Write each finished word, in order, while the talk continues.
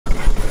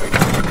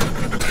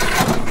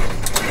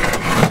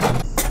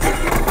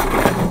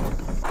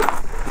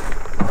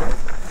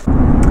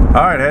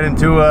All right, heading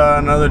to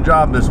another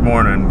job this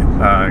morning.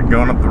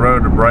 Going up the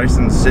road to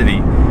Bryson City.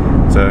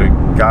 It's a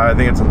guy, I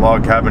think it's a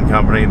log cabin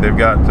company. They've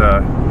got, I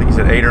think he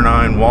said 8 or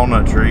 9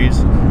 walnut trees,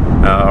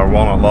 or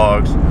walnut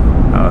logs.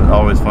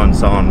 Always fun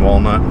sawing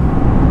walnut.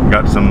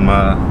 Got some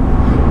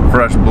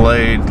fresh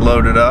blades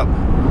loaded up.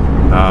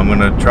 I'm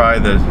gonna try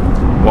the,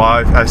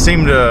 well, I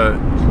seem to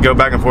go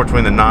back and forth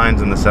between the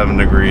 9s and the 7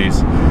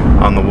 degrees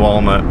on the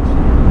walnut.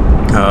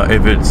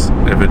 If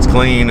it's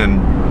clean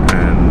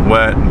and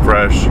wet and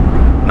fresh,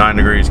 9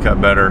 degrees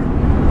cut better,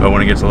 but when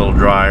it gets a little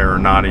drier or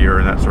knottier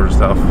and that sort of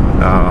stuff,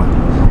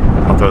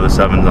 I'll throw the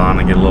 7s on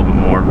and get a little bit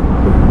more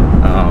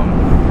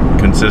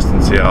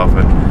consistency off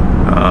it.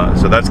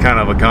 So that's kind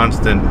of a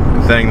constant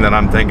thing that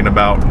I'm thinking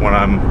about when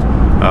I'm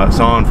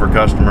sawing for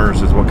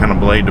customers, is what kind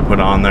of blade to put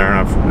on there.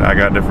 And I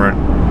got different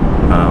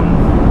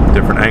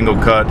angle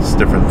cuts,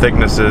 different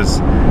thicknesses,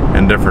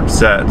 and different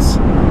sets.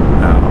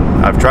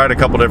 I've tried a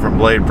couple different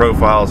blade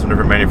profiles from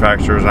different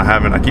manufacturers.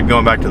 I keep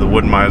going back to the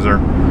Wood Miser,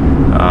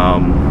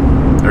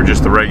 or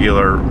just the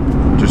regular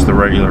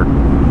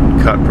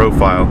cut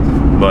profile.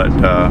 But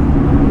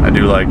I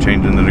do like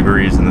changing the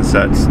degrees and the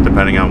sets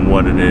depending on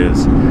what it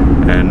is,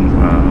 and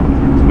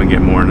we can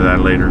get more into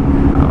that later.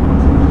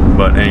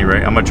 But at any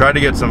rate, I'm gonna try to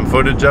get some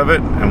footage of it,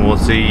 and we'll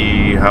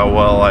see how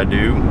well I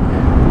do.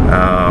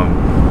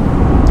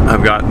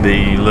 I've got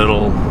the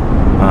little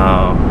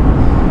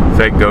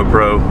fake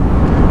GoPro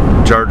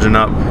charging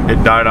up.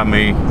 It died on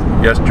me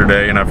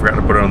yesterday and I forgot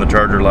to put it on the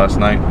charger last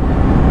night,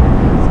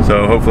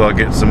 so hopefully I'll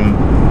get some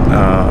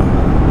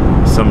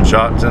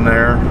shots in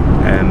there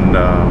and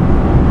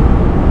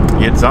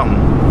get something.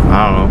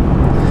 I don't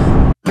know.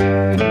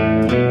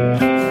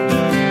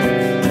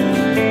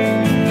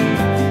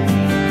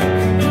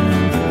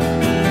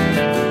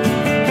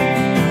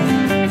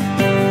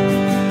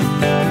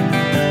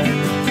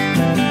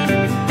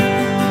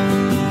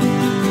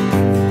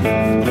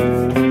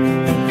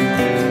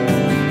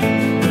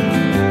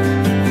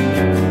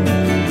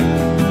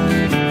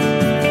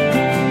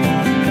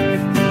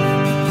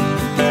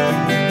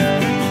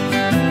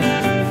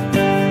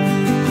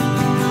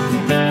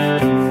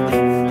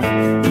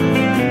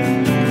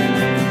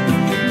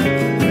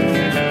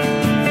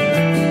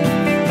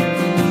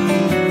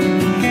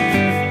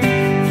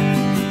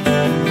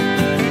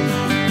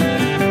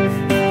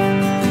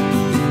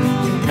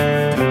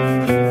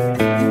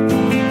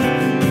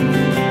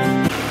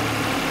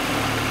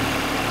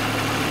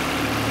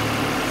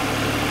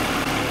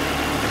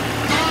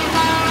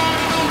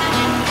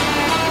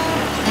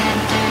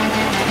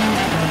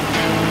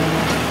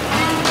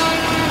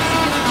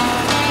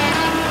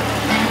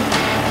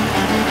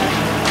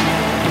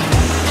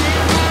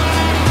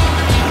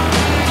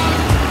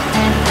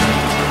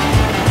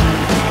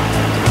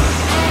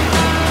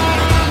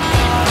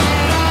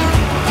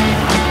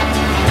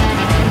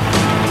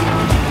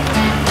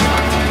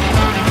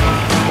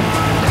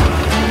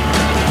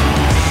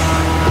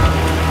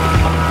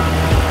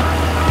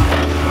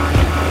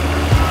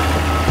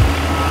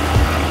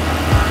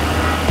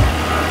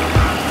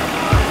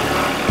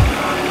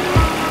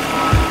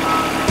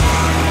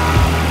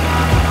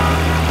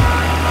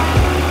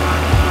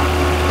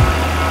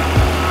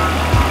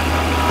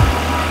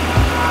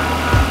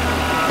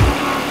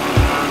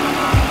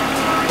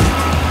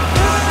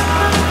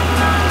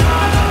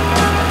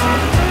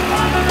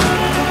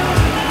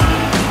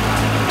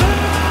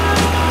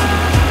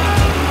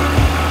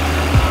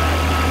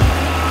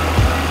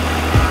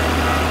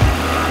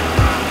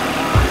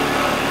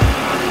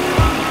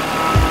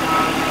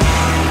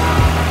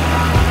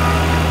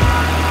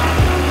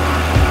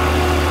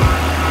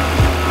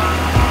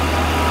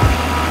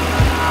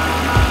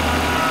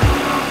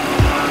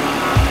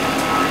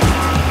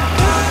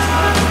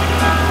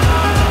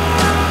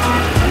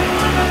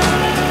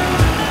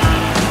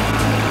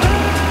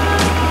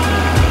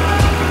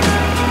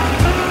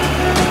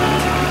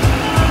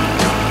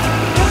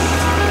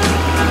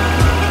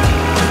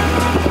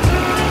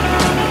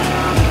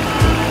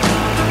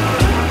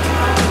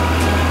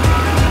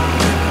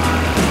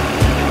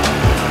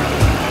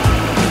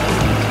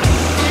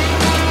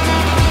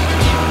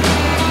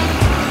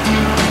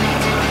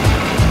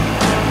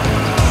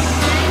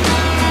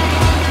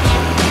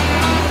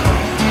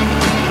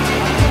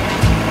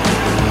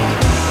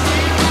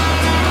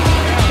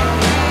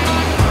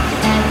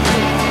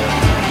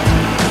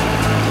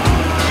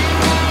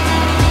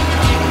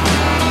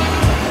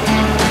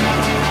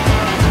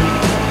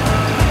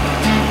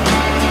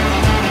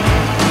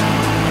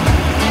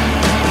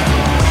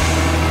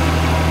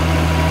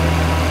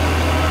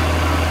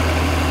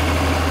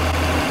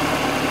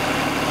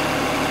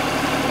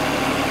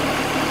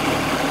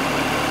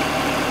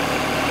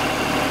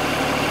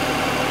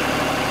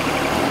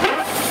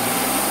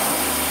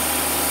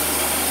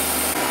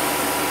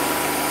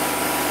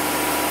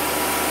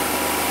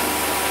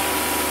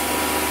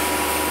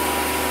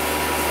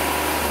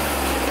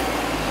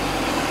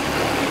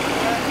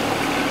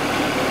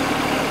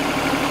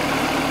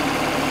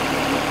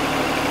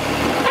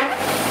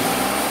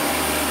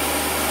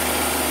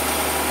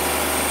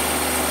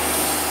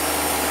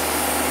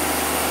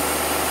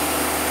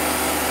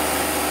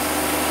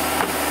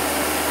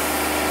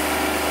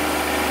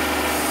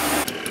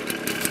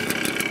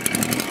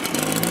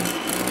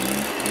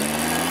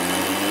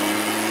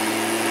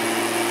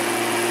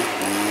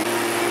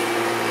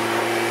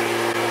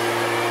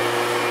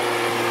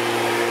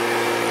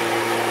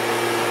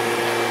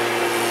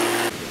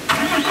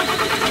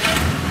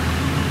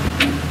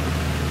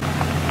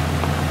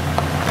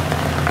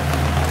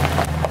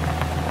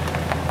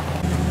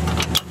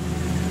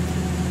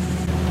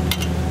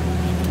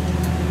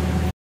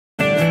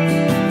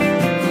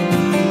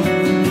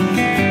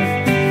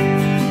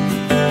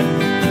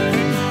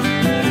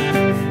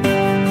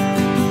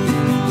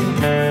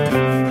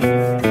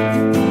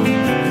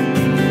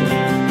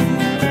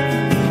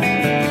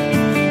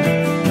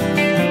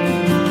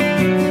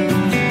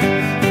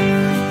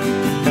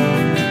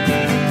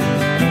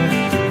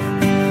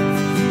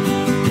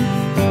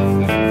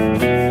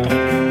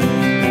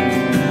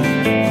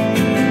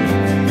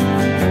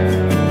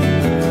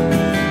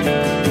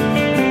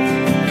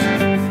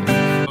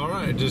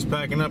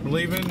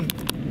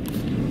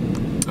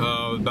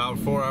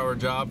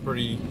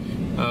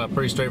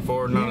 Pretty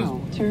straightforward.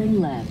 Now turn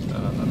left.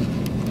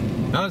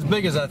 Not as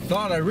big as I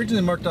thought. I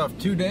originally marked off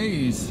 2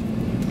 days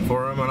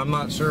for him, and I'm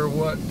not sure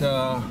what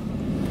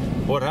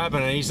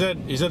happened. And he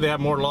said they had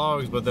more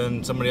logs, but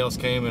then somebody else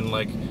came and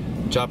like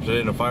chopped it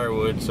into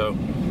firewood. So,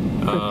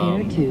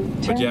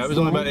 but yeah, it was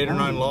only about 8 or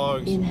 9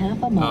 logs. In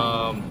half a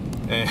mile.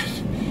 And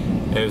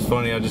it was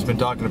funny. I've just been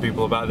talking to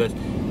people about this.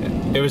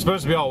 It was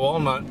supposed to be all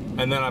walnut,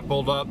 and then I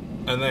pulled up,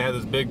 and they had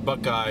this big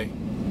buckeye.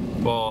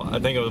 Well, I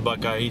think it was a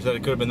buckeye. He said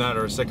it could have been that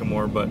or a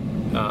sycamore, but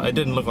it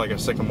didn't look like a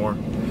sycamore.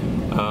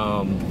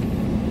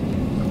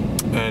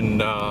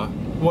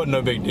 Wasn't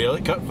no big deal.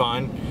 It cut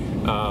fine.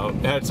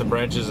 It had some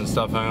branches and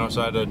stuff hanging off,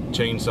 so I had to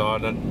chainsaw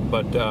it.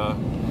 But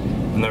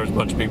and there was a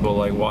bunch of people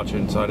like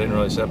watching, so I didn't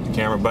really set up the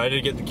camera. But I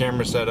did get the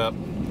camera set up.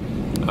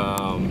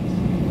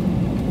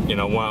 You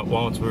know,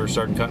 once we were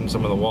starting cutting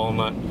some of the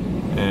walnut,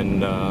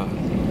 and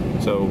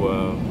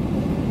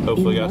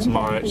hopefully got some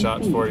alright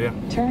shots for you.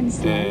 Turn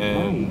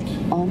and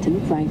right onto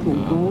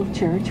Franklin Grove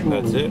Church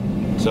Road. That's it.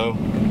 So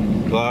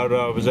glad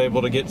I was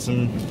able to get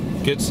some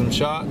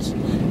shots,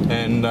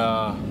 and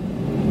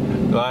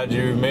glad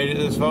you made it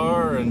this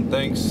far. And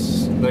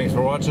thanks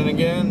for watching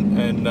again.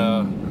 And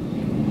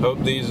hope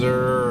these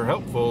are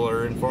helpful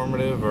or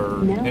informative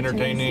or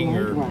entertaining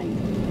or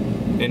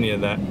any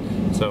of that.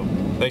 So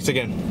thanks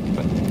again.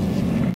 Bye.